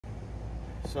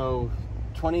So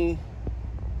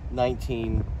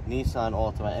 2019 Nissan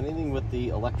Altima, anything with the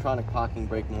electronic parking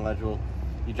brake module,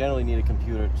 you generally need a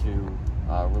computer to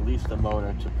release the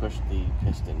motor to push the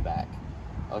piston back.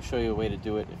 I'll show you a way to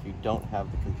do it if you don't have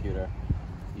the computer.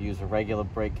 You use a regular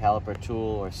brake caliper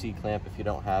tool or C-clamp if you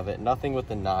don't have it. Nothing with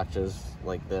the notches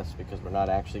like this, because we're not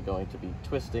actually going to be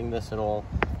twisting this at all.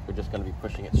 We're just going to be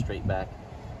pushing it straight back,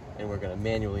 and we're going to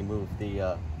manually move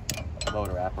the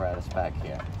motor apparatus back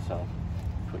here. So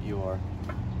put your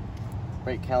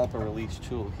brake caliper release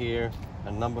tool here,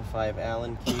 a number 5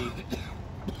 Allen key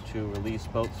to release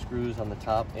both screws on the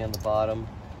top and the bottom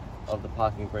of the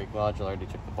parking brake module. I already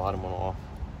took the bottom one off.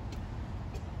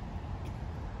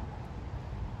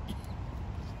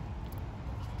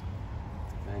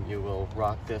 And you will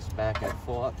rock this back and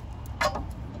forth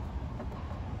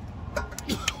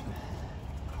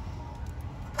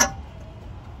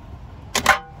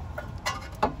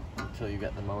until you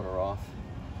get the motor off.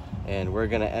 And we're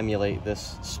going to emulate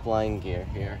this spline gear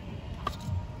here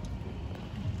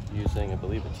using, I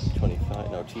believe it's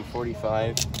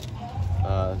T45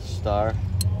 star,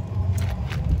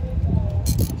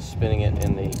 spinning it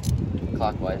in the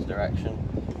clockwise direction.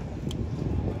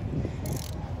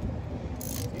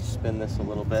 You spin this a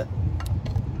little bit,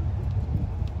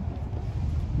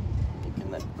 you can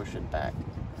then push it back.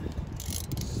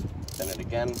 Spin it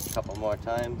again a couple more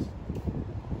times,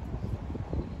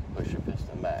 push your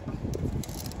piston back.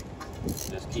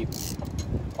 Just keep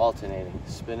alternating,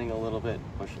 spinning a little bit,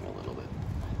 pushing a little bit.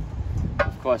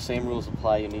 Of course, same rules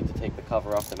apply. You need to take the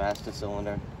cover off the master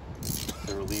cylinder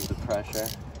to relieve the pressure,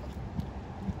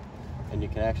 and you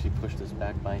can actually push this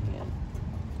back by hand.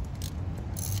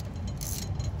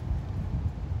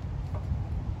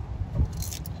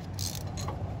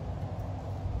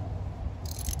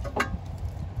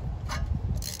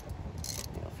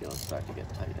 You'll feel it start to get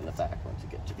tight in the back once you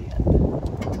get to the end.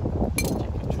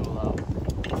 Take your tool out,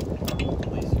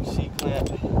 release your C-clamp,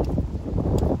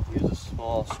 use a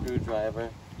small screwdriver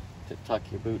to tuck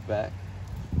your boot back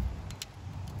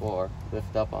or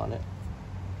lift up on it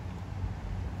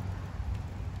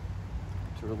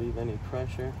to relieve any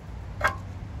pressure,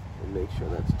 and make sure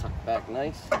that's tucked back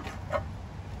nice.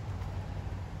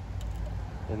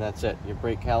 And that's it. Your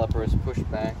brake caliper is pushed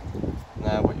back.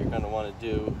 Now what you're going to want to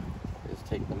do is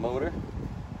take the motor,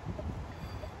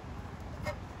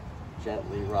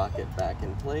 gently rock it back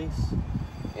in place,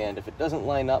 and if it doesn't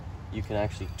line up, you can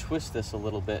actually twist this a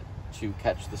little bit to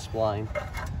catch the spline.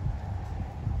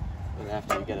 And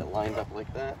after you get it lined up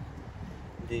like that,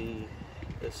 the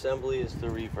assembly is the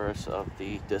reverse of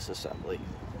the disassembly.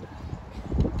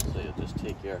 So you'll just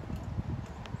take your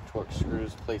torque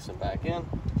screws, place them back in,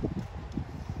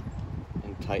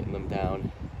 and tighten them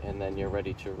down, and then you're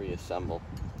ready to reassemble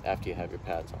after you have your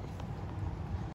pads on.